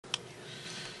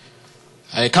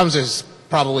It comes as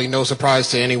probably no surprise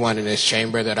to anyone in this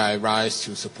chamber that I rise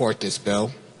to support this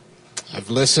bill. I've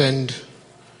listened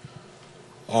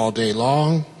all day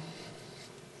long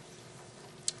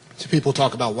to people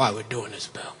talk about why we're doing this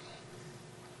bill.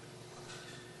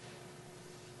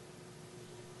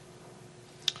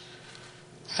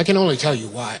 I can only tell you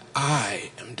why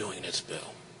I am doing this bill.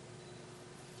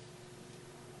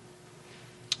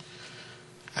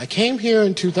 I came here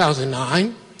in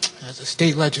 2009 as a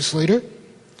state legislator,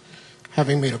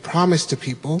 having made a promise to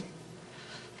people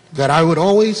that I would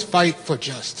always fight for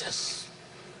justice.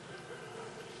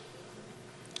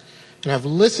 And I've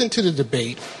listened to the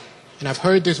debate, and I've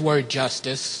heard this word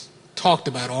justice talked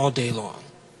about all day long.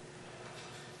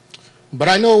 But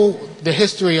I know the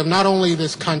history of not only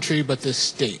this country, but this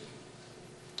state.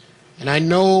 And I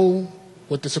know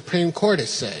what the Supreme Court has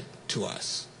said to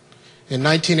us. In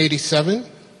 1987,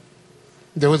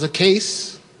 there was a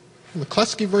case,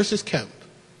 McCluskey versus Kemp.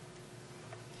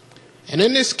 And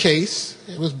in this case,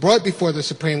 it was brought before the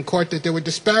Supreme Court that there were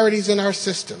disparities in our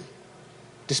system,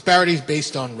 disparities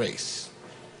based on race,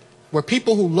 where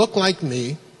people who look like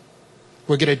me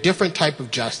would get a different type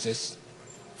of justice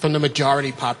from the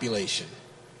majority population.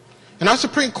 And our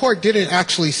Supreme Court didn't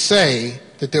actually say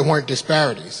that there weren't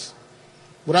disparities.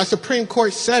 What our Supreme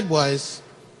Court said was,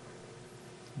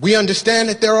 we understand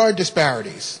that there are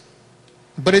disparities,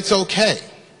 but it's okay.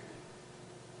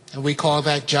 And we call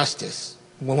that justice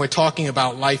when we're talking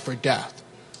about life or death.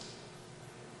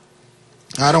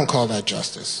 I don't call that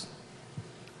justice.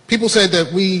 People said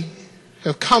that we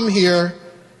have come here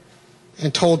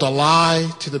and told a lie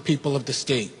to the people of the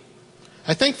state.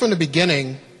 I think from the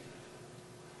beginning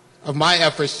of my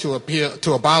efforts to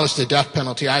abolish the death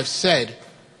penalty, I've said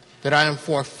that I am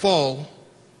for full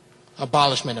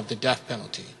abolishment of the death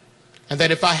penalty. And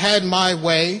that if I had my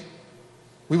way,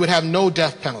 we would have no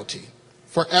death penalty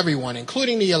for everyone,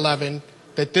 including the 11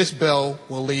 that this bill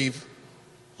will leave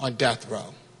on death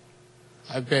row.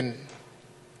 I've been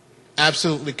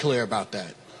absolutely clear about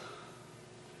that.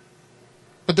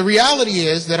 But the reality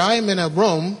is that I am in a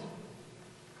room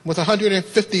with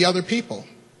 150 other people.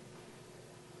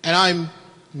 And I'm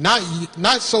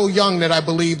not so young that I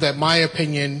believe that my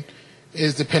opinion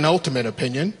is the penultimate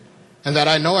opinion and that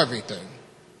I know everything.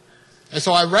 And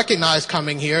so I recognize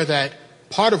coming here that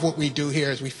part of what we do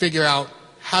here is we figure out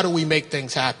how do we make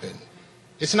things happen.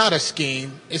 It's not a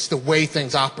scheme, it's the way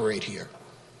things operate here.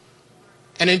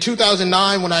 And in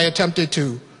 2009, when I attempted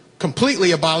to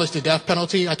completely abolish the death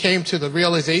penalty, I came to the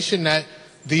realization that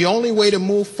the only way to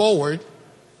move forward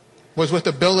was with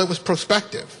a bill that was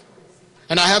prospective.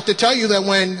 And I have to tell you that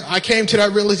when I came to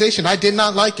that realization, I did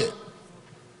not like it.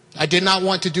 I did not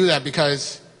want to do that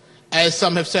because, as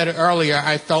some have said earlier,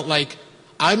 I felt like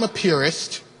I'm a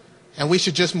purist and we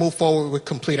should just move forward with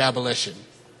complete abolition.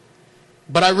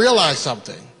 But I realized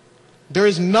something. There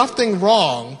is nothing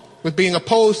wrong with being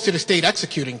opposed to the state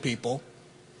executing people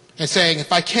and saying,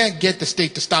 if I can't get the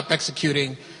state to stop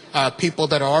executing people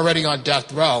that are already on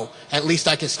death row, at least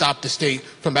I can stop the state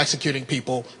from executing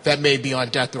people that may be on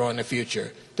death row in the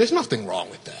future. There's nothing wrong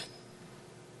with that.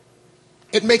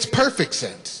 It makes perfect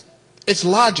sense. It's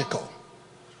logical.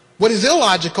 What is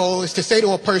illogical is to say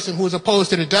to a person who is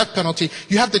opposed to the death penalty,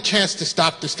 you have the chance to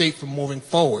stop the state from moving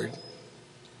forward.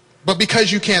 But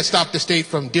because you can't stop the state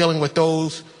from dealing with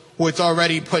those who it's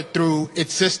already put through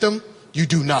its system, you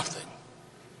do nothing.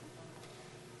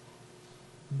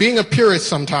 Being a purist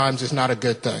sometimes is not a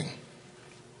good thing.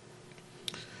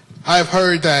 I have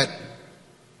heard that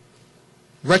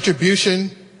retribution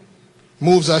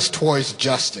moves us towards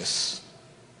justice.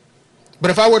 But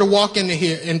if I were to walk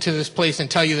into this place and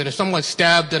tell you that if someone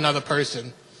stabbed another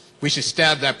person, we should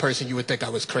stab that person, you would think I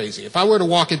was crazy. If I were to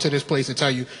walk into this place and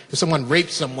tell you if someone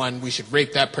raped someone, we should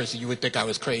rape that person, you would think I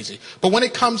was crazy. But when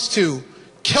it comes to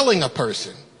killing a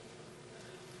person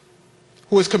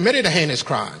who has committed a heinous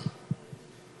crime,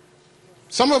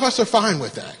 some of us are fine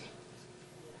with that.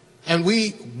 And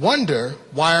we wonder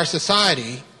why our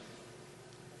society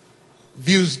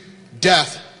views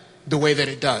death the way that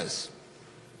it does.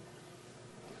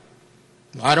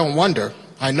 I don't wonder,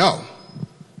 I know.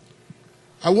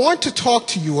 I want to talk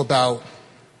to you about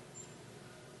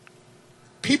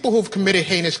people who've committed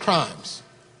heinous crimes,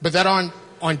 but that aren't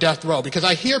on death row, because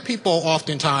I hear people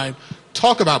oftentimes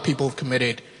talk about people who've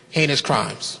committed heinous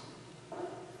crimes,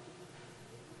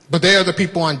 but they are the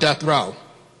people on death row.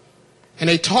 And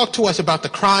they talk to us about the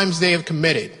crimes they have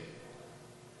committed.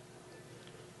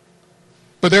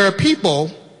 But there are people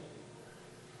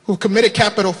who've committed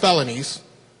capital felonies,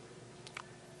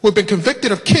 who have been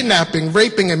convicted of kidnapping,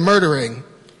 raping, and murdering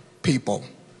people.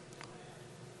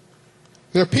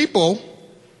 There are people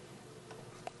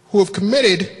who have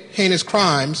committed heinous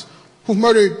crimes, who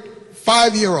murdered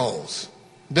 5-year-olds,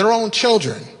 their own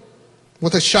children,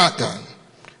 with a shotgun.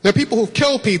 There are people who've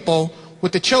killed people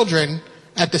with the children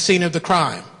at the scene of the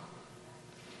crime.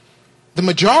 The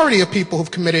majority of people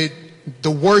who've committed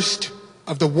the worst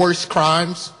of the worst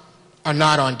crimes are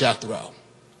not on death row.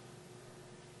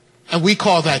 And we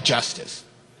call that justice.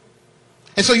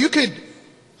 And so you could,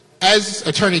 as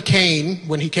Attorney Kane,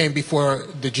 when he came before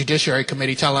the Judiciary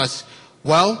Committee, tell us,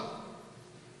 well,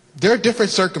 there are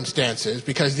different circumstances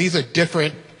because these are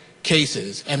different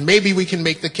cases, and maybe we can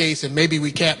make the case and maybe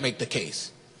we can't make the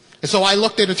case. And so I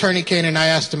looked at Attorney Kane and I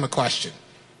asked him a question.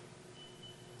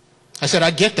 I said,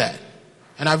 I get that,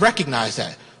 and I recognize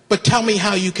that, but tell me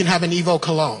how you can have an Evo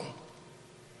Cologne,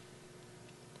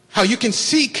 how you can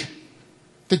seek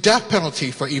the death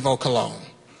penalty for Evo Cologne.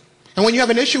 And when you have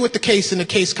an issue with the case and the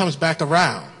case comes back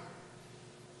around,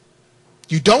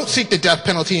 you don't seek the death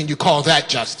penalty and you call that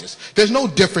justice. There's no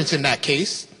difference in that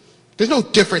case. There's no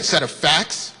different set of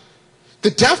facts.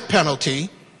 The death penalty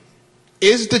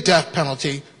is the death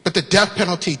penalty, but the death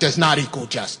penalty does not equal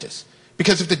justice.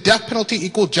 Because if the death penalty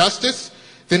equaled justice,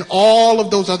 then all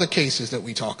of those other cases that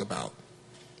we talk about,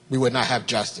 we would not have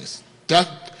justice.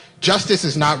 Justice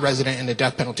is not resident in the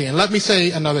death penalty. And let me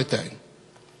say another thing.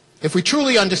 If we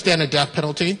truly understand the death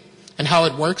penalty and how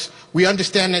it works, we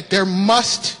understand that there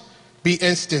must be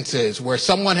instances where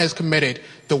someone has committed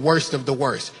the worst of the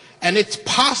worst. And it's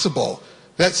possible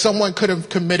that someone could have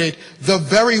committed the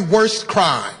very worst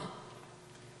crime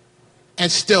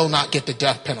and still not get the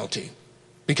death penalty.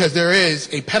 Because there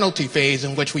is a penalty phase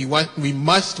in which we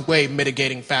must weigh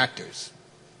mitigating factors.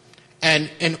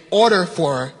 And in order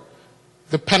for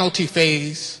the penalty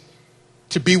phase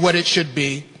to be what it should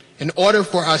be, in order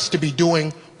for us to be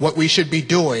doing what we should be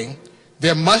doing,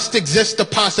 there must exist the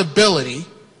possibility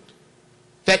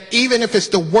that even if it's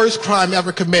the worst crime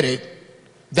ever committed,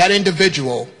 that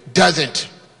individual doesn't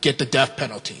get the death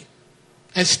penalty.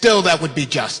 And still that would be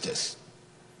justice.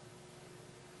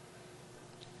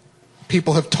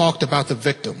 People have talked about the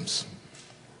victims.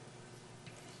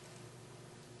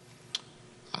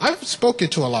 I've spoken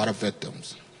to a lot of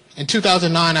victims. In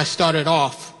 2009, I started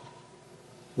off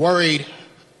worried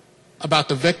about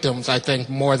the victims, I think,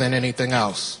 more than anything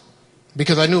else,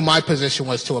 because I knew my position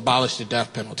was to abolish the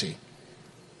death penalty.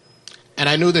 And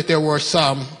I knew that there were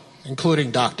some,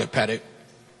 including Dr. Pettit,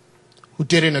 who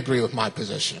didn't agree with my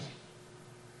position.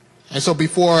 And so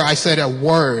before I said a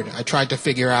word, I tried to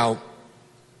figure out,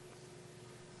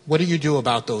 what do you do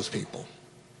about those people?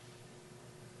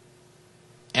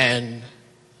 And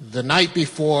the night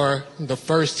before the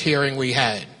first hearing we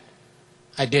had,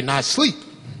 I did not sleep.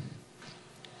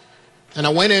 And I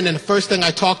went in and the first thing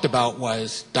I talked about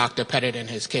was Dr. Pettit and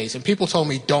his case. And people told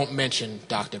me, don't mention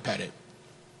Dr. Pettit.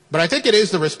 But I think it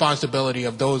is the responsibility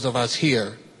of those of us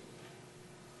here,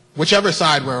 whichever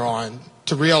side we're on,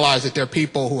 to realize that there are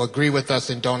people who agree with us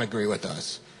and don't agree with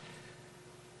us.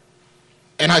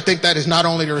 And I think that is not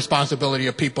only the responsibility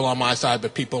of people on my side,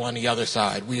 but people on the other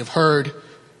side. We have heard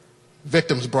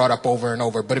victims brought up over and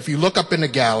over. But if you look up in the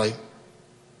galley,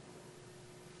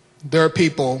 there are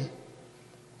people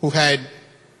who've had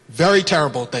very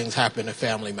terrible things happen to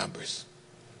family members,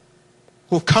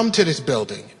 who've come to this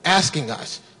building asking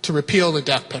us to repeal the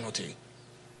death penalty.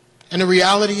 And the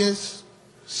reality is,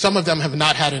 some of them have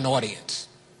not had an audience.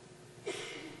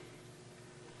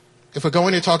 If we're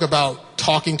going to talk about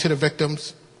talking to the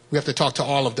victims, we have to talk to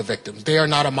all of the victims. They are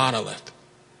not a monolith.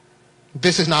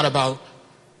 This is not about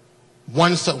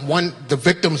the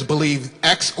victims believe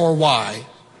X or Y.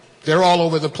 They're all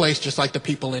over the place just like the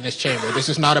people in this chamber. This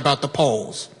is not about the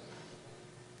polls.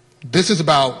 This is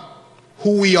about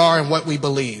who we are and what we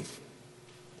believe.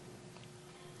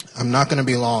 I'm not going to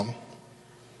be long.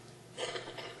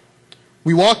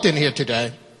 We walked in here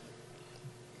today,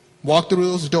 walked through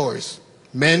those doors,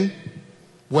 men,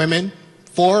 women,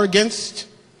 for, against,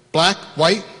 black,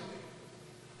 white,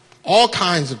 all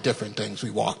kinds of different things we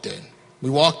walked in. We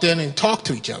walked in and talked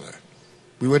to each other.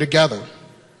 We were together.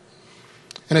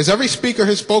 And as every speaker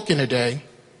has spoken today,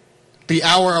 the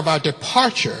hour of our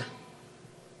departure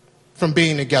from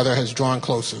being together has drawn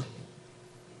closer.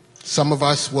 Some of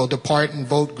us will depart and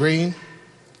vote green.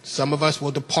 Some of us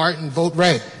will depart and vote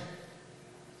red.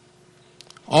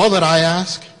 All that I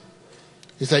ask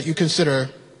is that you consider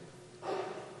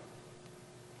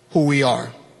who we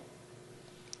are,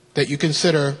 that you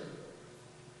consider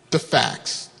the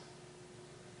facts,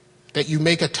 that you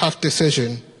make a tough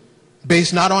decision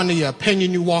based not on the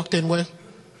opinion you walked in with,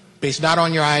 based not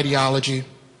on your ideology,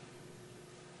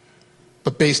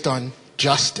 but based on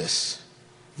justice,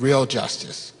 real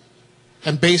justice,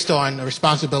 and based on the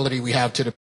responsibility we have to the